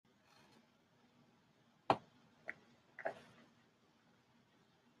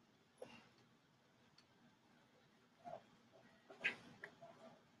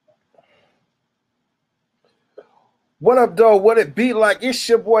What up, though? What it be like? It's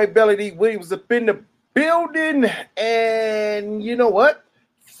your boy Belly D Williams up in the building. And you know what?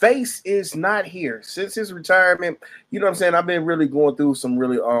 Face is not here. Since his retirement, you know what I'm saying? I've been really going through some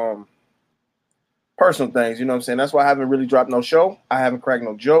really personal things, you know what I'm saying? That's why I haven't really dropped no show. I haven't cracked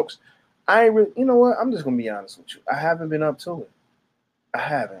no jokes. I ain't really, you know what? I'm just gonna be honest with you. I haven't been up to it. I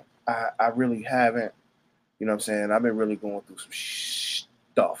haven't. I really haven't. You know what I'm saying? I've been really going through some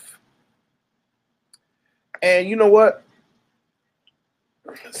stuff. And you know what?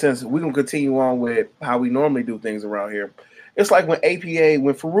 Since we're gonna continue on with how we normally do things around here, it's like when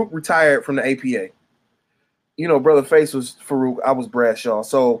Farouk retired from the APA. You know, Brother Face was Farouk, I was Bradshaw.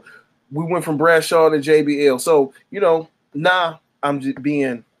 So we went from Bradshaw to JBL. So, you know, now I'm just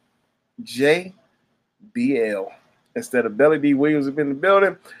being JBL instead of Belly D Williams up in the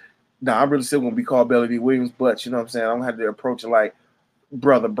building. Now I'm really still gonna be called Belly D Williams, but you know what I'm saying? I'm gonna have to approach it like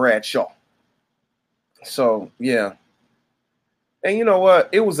Brother Bradshaw. So yeah. And you know what?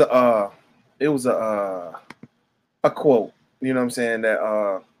 It was a quote. You know what I'm saying?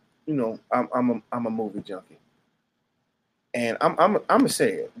 That you know, I'm a movie junkie. And I'm gonna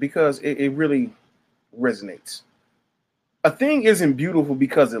say it because it really resonates. A thing isn't beautiful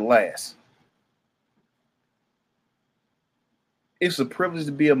because it lasts. It's a privilege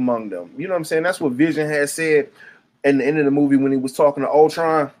to be among them. You know what I'm saying? That's what Vision had said in the end of the movie when he was talking to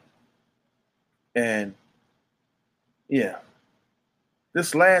Ultron. And yeah,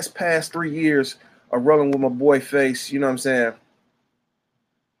 this past 3 years of rolling with my boy Face, you know what I'm saying?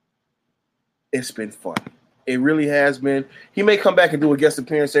 It's been fun. It really has been. He may come back and do a guest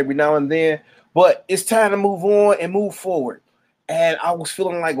appearance every now and then, but it's time to move on and move forward. And I was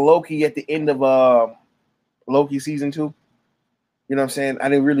feeling like Loki at the end of Loki season 2. You know what I'm saying? I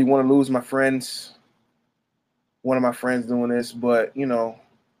didn't really want to lose my friends. One of my friends doing this, but you know,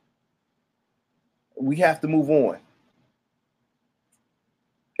 we have to move on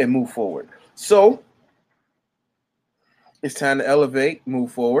and move forward. So it's time to elevate,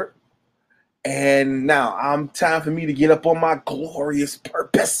 move forward. And now time for me to get up on my glorious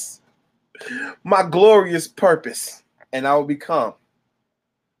purpose. My glorious purpose. And I will become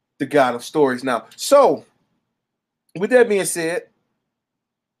the God of stories now. So, with that being said,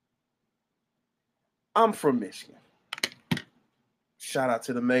 I'm from Michigan. Shout out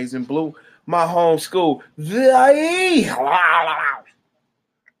to the Amazing Blue, my home school. The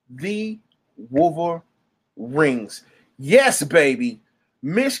Wolverines. Yes, baby.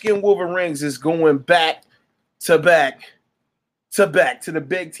 Michigan Wolverines is going back to the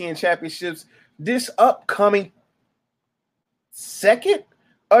Big Ten championships this upcoming 2nd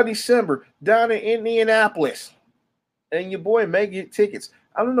of December down in Indianapolis. And your boy may get tickets.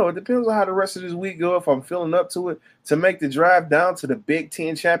 I don't know. It depends on how the rest of this week go. If I'm feeling up to it to make the drive down to the Big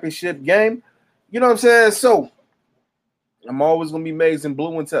Ten championship game, you know what I'm saying? So I'm always gonna be maize and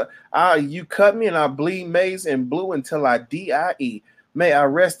blue until you cut me and I bleed maize and blue until I die. May I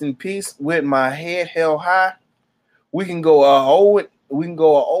rest in peace with my head held high. We can go a 0 and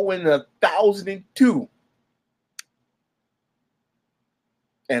 1,002.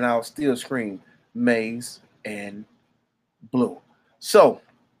 And I'll still scream maize and blue. So,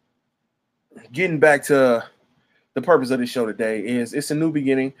 getting back to the purpose of this show today is it's a new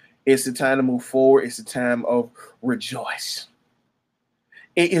beginning. It's a time to move forward. It's a time of rejoice.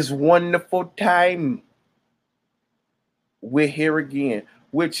 It is wonderful time. We're here again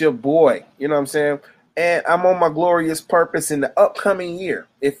with your boy. You know what I'm saying? And I'm on my glorious purpose in the upcoming year.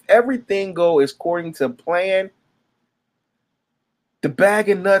 If everything goes according to plan, the Bag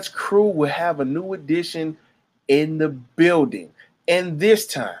of Nuts crew will have a new addition in the building. And this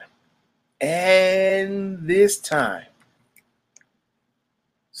time,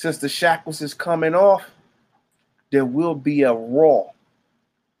 since the shackles is coming off, there will be a raw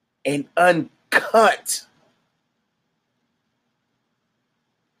and uncut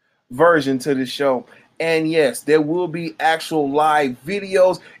version to the show. And yes, there will be actual live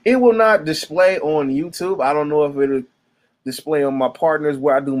videos. It will not display on YouTube. I don't know if it'll display on my partners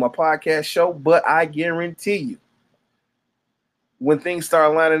where I do my podcast show, but I guarantee you, when things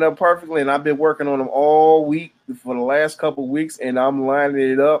start lining up perfectly, and I've been working on them all week for the last couple of weeks, and I'm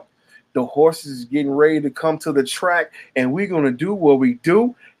lining it up, the horses is getting ready to come to the track, and we're going to do what we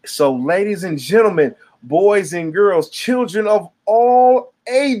do. So, ladies and gentlemen, boys and girls, children of all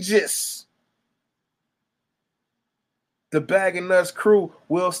ages, the Bag of Nuts crew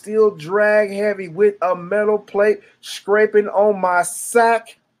will still drag heavy with a metal plate scraping on my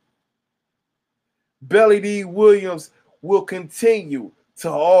sack. Belly D Williams will continue to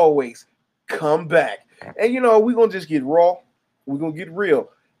always come back. And, you know, we're going to just get raw. We're going to get real.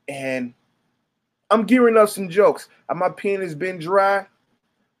 And I'm gearing up some jokes. My pen has been dry,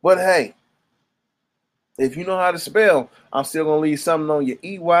 but hey, if you know how to spell, I'm still gonna leave something on your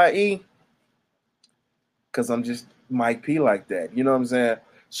EYE because I'm just Mike P like that. You know what I'm saying?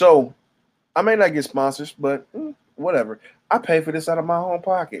 So I may not get sponsors, but whatever. I pay for this out of my own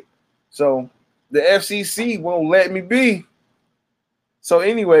pocket. So the FCC won't let me be. So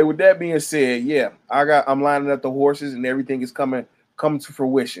anyway, with that being said, yeah, I'm lining up the horses and everything is coming to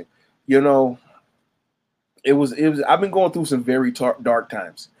fruition. You know, it was I've been going through some very dark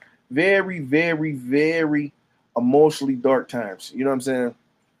times. Very, very, very emotionally dark times. You know what I'm saying?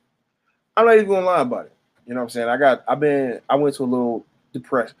 I'm not even gonna lie about it. You know what I'm saying? I went to a little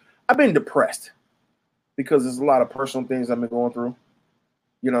depressed. I've been depressed because there's a lot of personal things I've been going through.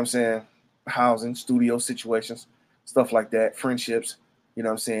 You know what I'm saying? Housing, studio situations, stuff like that, friendships, you know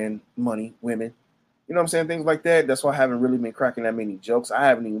what I'm saying? Money, women, you know what I'm saying? Things like that. That's why I haven't really been cracking that many jokes. I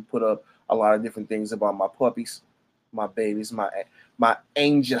haven't even put up a lot of different things about my puppies, my babies, my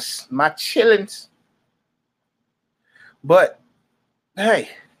angels, my chillins. But hey,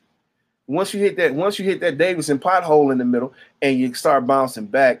 once you hit that Davidson pothole in the middle and you start bouncing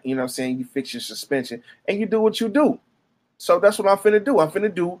back, you know what I'm saying? You fix your suspension and you do what you do. So that's what I'm finna do. I'm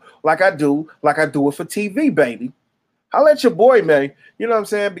finna do like I do it for TV, baby. I'll let your boy, man. You know what I'm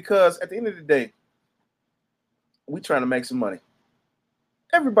saying? Because at the end of the day, we trying to make some money.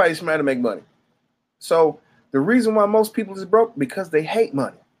 Everybody's trying to make money. So the reason why most people is broke, because they hate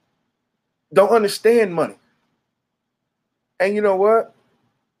money. Don't understand money. And you know what?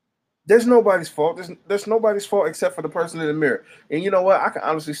 There's nobody's fault. There's nobody's fault except for the person in the mirror. And you know what? I can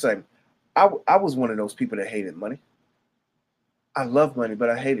honestly say, I was one of those people that hated money. I love money, but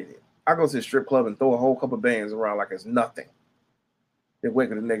I hated it. I go to the strip club and throw a whole couple of bands around like it's nothing. Then wake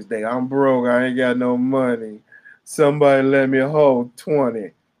up the next day, I'm broke. I ain't got no money. Somebody let me hold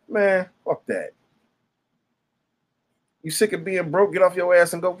 20. Man, fuck that. You sick of being broke? Get off your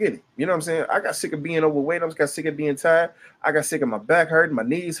ass and go get it. You know what I'm saying? I got sick of being overweight. I got sick of being tired. I got sick of my back hurting, my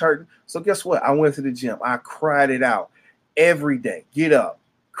knees hurting. So guess what? I went to the gym. I cried it out every day. Get up,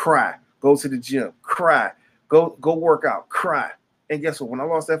 cry, go to the gym, cry, go work out, cry. And guess what? When I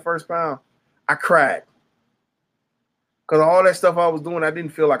lost that first pound, I cried. Because all that stuff I was doing, I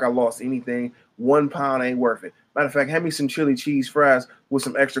didn't feel like I lost anything. 1 pound ain't worth it. Matter of fact, hand me some chili cheese fries with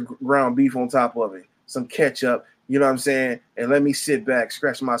some extra ground beef on top of it, some ketchup, you know what I'm saying? And let me sit back,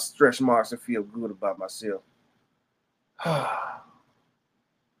 scratch my stretch marks, and feel good about myself.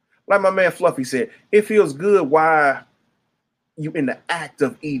 Like my man Fluffy said, it feels good while you in the act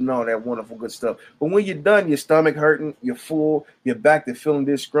of eating all that wonderful good stuff. But when you're done, your stomach hurting, you're full, you're back to feeling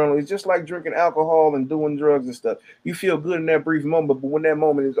disgruntled. It's just like drinking alcohol and doing drugs and stuff. You feel good in that brief moment, but when that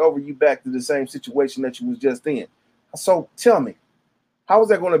moment is over, you back to the same situation that you was just in. So tell me, how is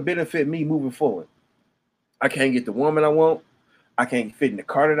that going to benefit me moving forward? I can't get the woman I want. I can't fit in the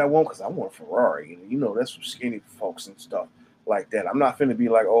car that I want because I want a Ferrari. You know, that's for skinny folks and stuff like that. I'm not finna be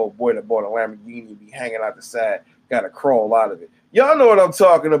like, oh boy, that bought a Lamborghini, be hanging out the side, gotta crawl out of it. Y'all know what I'm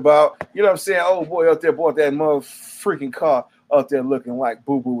talking about. You know what I'm saying? Oh boy, out there bought that mother freaking car out there looking like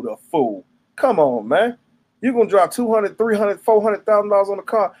Boo Boo the fool. Come on, man. You're gonna drop $200,000, $300,000, $400,000 on the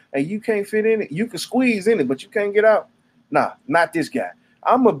car and you can't fit in it. You can squeeze in it, but you can't get out. Nah, not this guy.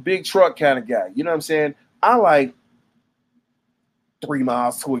 I'm a big truck kind of guy. You know what I'm saying? I like 3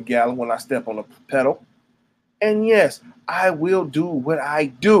 miles to a gallon when I step on the pedal. And yes, I will do what I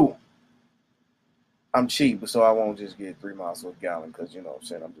do. I'm cheap, so I won't just get 3 miles to a gallon because, you know what I'm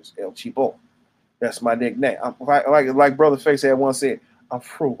saying, I'm just El Cheapo. That's my nickname. I'm, like Brother Face had once said, I'm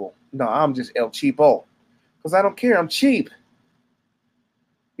frugal. No, I'm just El Cheapo because I don't care. I'm cheap.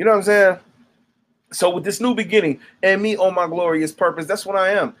 You know what I'm saying? So with this new beginning and me on my glorious purpose, that's what I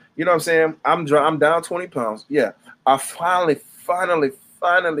am. You know what I'm saying? I'm down 20 pounds. Yeah, I finally got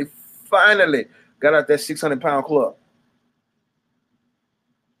out that 600-pound club.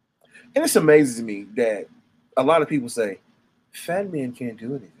 And it's amazing to me that a lot of people say, fat men can't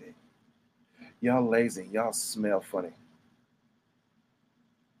do anything. Y'all lazy. Y'all smell funny.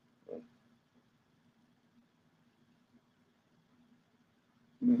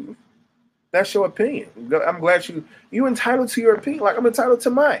 That's your opinion. I'm glad you entitled to your opinion. Like I'm entitled to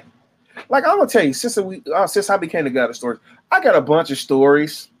mine. Like I'm gonna tell you, since I became the guy of stories, I got a bunch of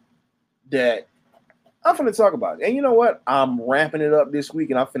stories that I'm finna talk about. And you know what? I'm ramping it up this week,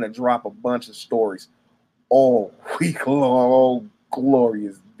 and I'm finna drop a bunch of stories all week long. Oh,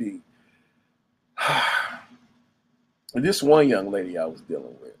 glorious be. This one young lady I was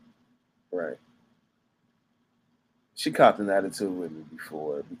dealing with, right? She copped an attitude with me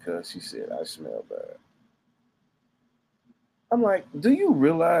before because she said I smell bad. I'm like, do you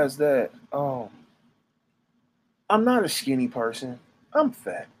realize that? I'm not a skinny person. I'm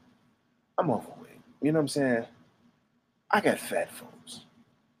fat. I'm overweight. You know what I'm saying? I got fat folks.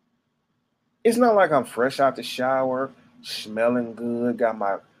 It's not like I'm fresh out the shower, smelling good, got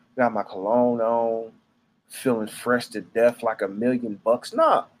my cologne on, feeling fresh to death like $1,000,000.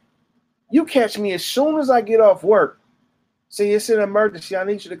 Nah. You catch me as soon as I get off work. See, it's an emergency. I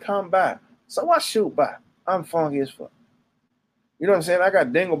need you to come by. So I shoot by. I'm funky as fuck. You know what I'm saying? I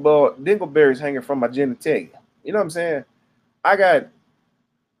got dingleberries hanging from my genitalia. You know what I'm saying? I got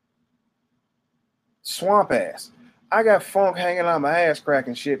swamp ass. I got funk hanging out my ass crack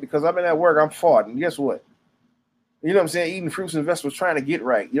and shit because I've been at work. I'm farting. Guess what? You know what I'm saying? Eating fruits and vegetables, trying to get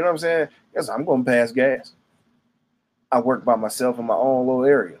right. You know what I'm saying? Yes, I'm going to pass gas. I work by myself in my own little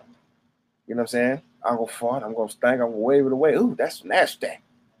area. You know what I'm saying? I'm going to fart. I'm going to stink. I'm going to wave it away. Ooh, that's nasty.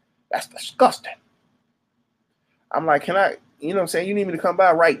 That's disgusting. I'm like, can I, you know what I'm saying? You need me to come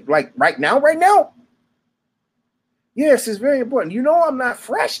by right now? Right now? Yes, it's very important. You know I'm not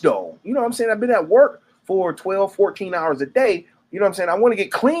fresh, though. You know what I'm saying? I've been at work for 12, 14 hours a day. You know what I'm saying? I want to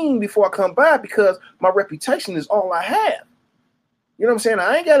get clean before I come by because my reputation is all I have. You know what I'm saying?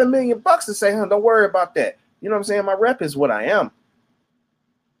 I ain't got $1,000,000 to say, don't worry about that. You know what I'm saying? My rep is what I am.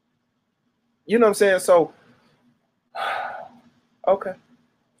 You know what I'm saying? So, okay,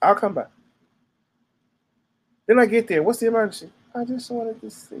 I'll come by. Then I get there. What's the emergency? I just wanted to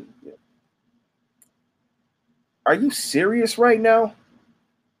see you. Are you serious right now?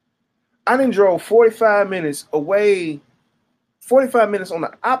 I done drove 45 minutes away, 45 minutes on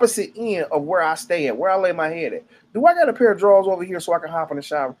the opposite end of where I stay at, where I lay my head at. Do I got a pair of drawers over here so I can hop in the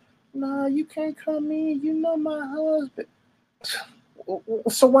shower? No, you can't come in. You know my husband.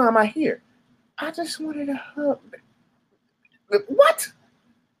 So why am I here? I just wanted a hug. What?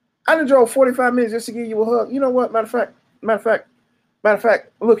 I done drove 45 minutes just to give you a hug. You know what? Matter of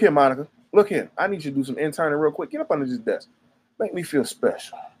fact, look here, Monica. Look here. I need you to do some interning real quick. Get up under this desk. Make me feel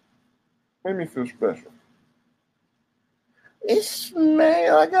special. Make me feel special. It's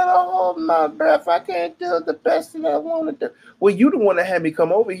man, I gotta hold my breath. I can't do the best that I want to do. Well, you the one that had me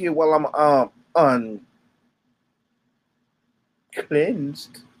come over here while I'm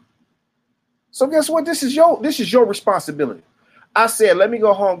uncleansed. So guess what? This is your responsibility. I said, let me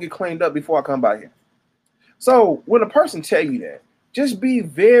go home and get cleaned up before I come by here. So when a person tell you that, just be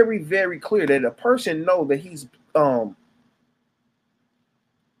very, very clear that a person know that he's or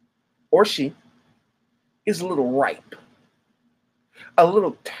she is a little ripe, a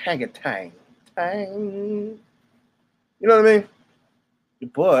little tang. You know what I mean?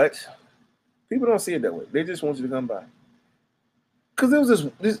 But people don't see it that way. They just want you to come by. Because there was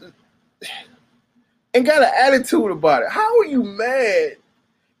this and got an attitude about it. How are you mad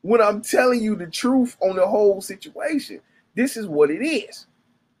when I'm telling you the truth on the whole situation? This is what it is.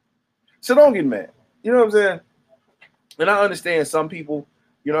 So don't get mad. You know what I'm saying? And I understand some people,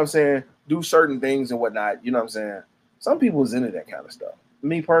 you know what I'm saying, do certain things and whatnot. You know what I'm saying? Some people is into that kind of stuff.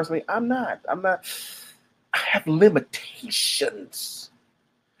 Me personally, I'm not. I have limitations.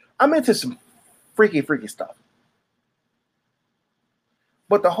 I'm into some freaky stuff.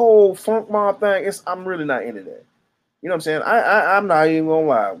 But the whole funk mob thing, I'm really not into that. You know what I'm saying? I'm not even gonna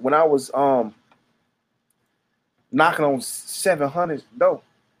lie. When I was knocking on 700's door,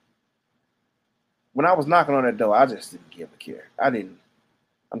 when I was knocking on that door, I just didn't give a care. I'm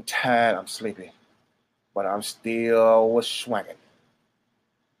tired, I'm sleepy, but I'm still swinging.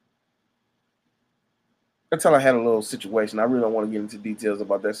 Until I had a little situation. I really don't want to get into details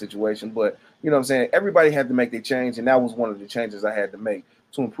about that situation, but you know what I'm saying? Everybody had to make their change, and that was one of the changes I had to make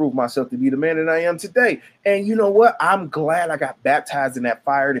to improve myself to be the man that I am today. And you know what? I'm glad I got baptized in that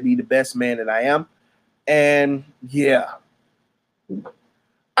fire to be the best man that I am. And yeah,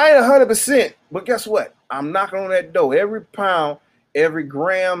 I ain't 100%, but guess what? I'm knocking on that door. Every pound, every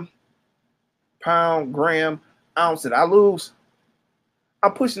gram, ounce that I lose,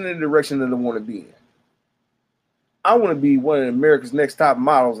 I'm pushing in the direction that I want to be in. I want to be one of America's Next Top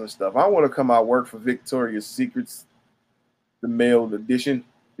Models and stuff. I want to come out work for Victoria's Secrets, the male edition.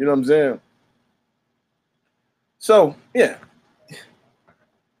 You know what I'm saying? So, yeah.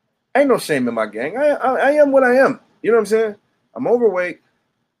 Ain't no shame in my gang. I am what I am. You know what I'm saying? I'm overweight,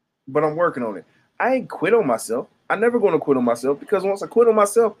 but I'm working on it. I ain't quit on myself. I'm never going to quit on myself because once I quit on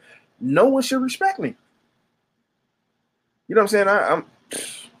myself, no one should respect me. You know what I'm saying?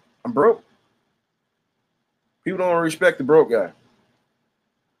 I'm broke. People don't respect the broke guy.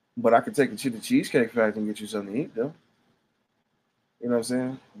 But I could take you to the Cheesecake Factory and get you something to eat, though. You know what I'm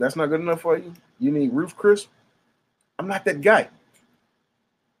saying? That's not good enough for you. You need Ruth's Chris. I'm not that guy.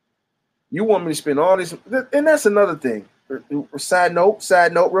 You want me to spend all this, and that's another thing. Side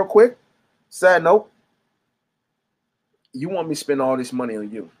note, real quick. Side note. You want me to spend all this money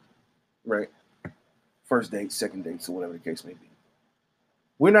on you, right? First date, second dates, or whatever the case may be.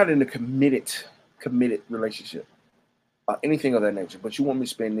 We're not in a committed relationship, anything of that nature. But you want me to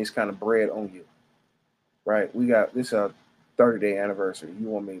spend this kind of bread on you, right? We got this 30-day anniversary. You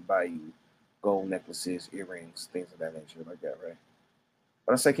want me to buy you gold necklaces, earrings, things of that nature, like that, right?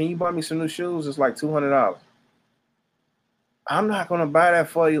 But I say, can you buy me some new shoes? It's like $200. I'm not gonna buy that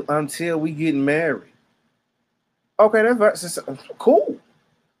for you until we get married. Okay, that's cool.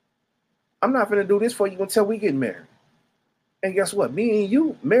 I'm not gonna do this for you until we get married. And guess what? Me and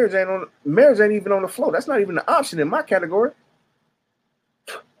you, marriage ain't even on the floor. That's not even an option in my category.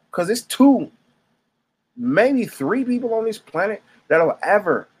 Because it's two, maybe three people on this planet that'll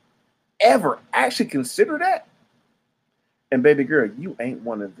ever actually consider that. And baby girl, you ain't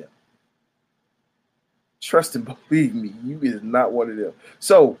one of them. Trust and believe me, you is not one of them.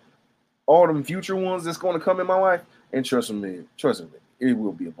 So all them future ones that's going to come in my life, and trust me, it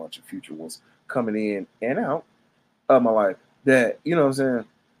will be a bunch of future ones coming in and out of my life that, you know what I'm saying,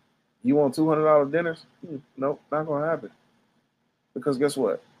 you want $200 dinners? Nope, not going to happen. Because guess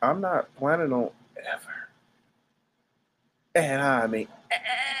what? I'm not planning on ever, and I mean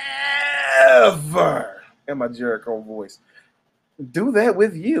ever, in my Jericho voice, do that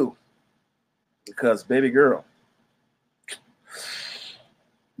with you. Because, baby girl,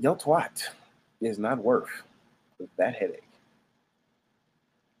 your twat is not worth that headache.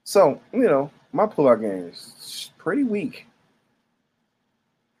 So, my pullout game is pretty weak.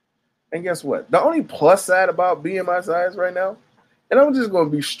 And guess what? The only plus side about being my size right now, and I'm just going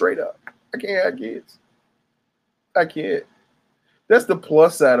to be straight up, I can't have kids. I can't. That's the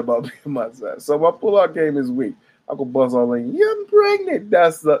plus side about being my size. So my pullout game is weak. I go buzz all in. Yeah, I'm pregnant.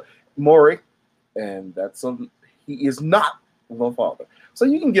 That's the Maury. And that's something, he is not the father. So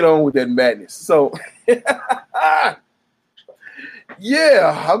you can get on with that madness. So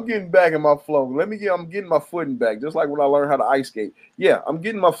yeah, I'm getting back in my flow. I'm getting my footing back, just like when I learned how to ice skate. Yeah, I'm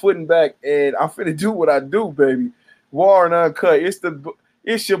getting my footing back, and I'm finna do what I do, baby. Raw and uncut.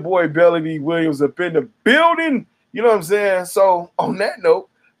 It's your boy Belly D. Williams up in the building. You know what I'm saying? So on that note,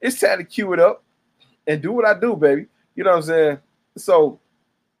 it's time to cue it up and do what I do, baby. You know what I'm saying? So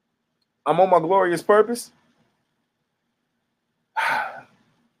I'm on my glorious purpose.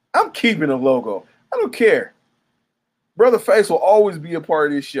 I'm keeping a logo. I don't care. Brother Face will always be a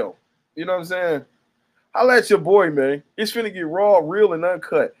part of this show. You know what I'm saying? Holla at your boy, man. It's finna get raw, real, and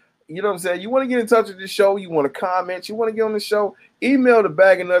uncut. You know what I'm saying? You want to get in touch with this show, you want to comment, you want to get on the show, email the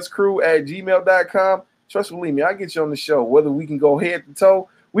bagandnutscrew@gmail.com. Trust me, believe me, I'll get you on the show. Whether we can go head to toe,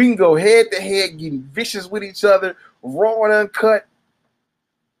 we can go head to head, getting vicious with each other, raw and uncut,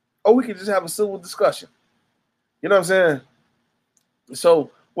 or we can just have a civil discussion. You know what I'm saying?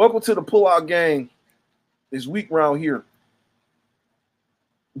 So, welcome to the pullout gang this week round here.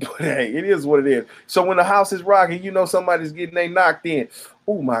 But hey, it is what it is. So when the house is rocking, you know somebody's getting they knocked in.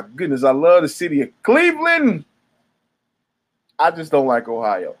 Oh my goodness, I love the city of Cleveland. I just don't like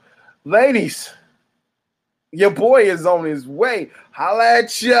Ohio. Ladies, your boy is on his way. Holla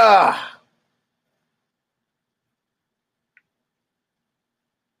at ya.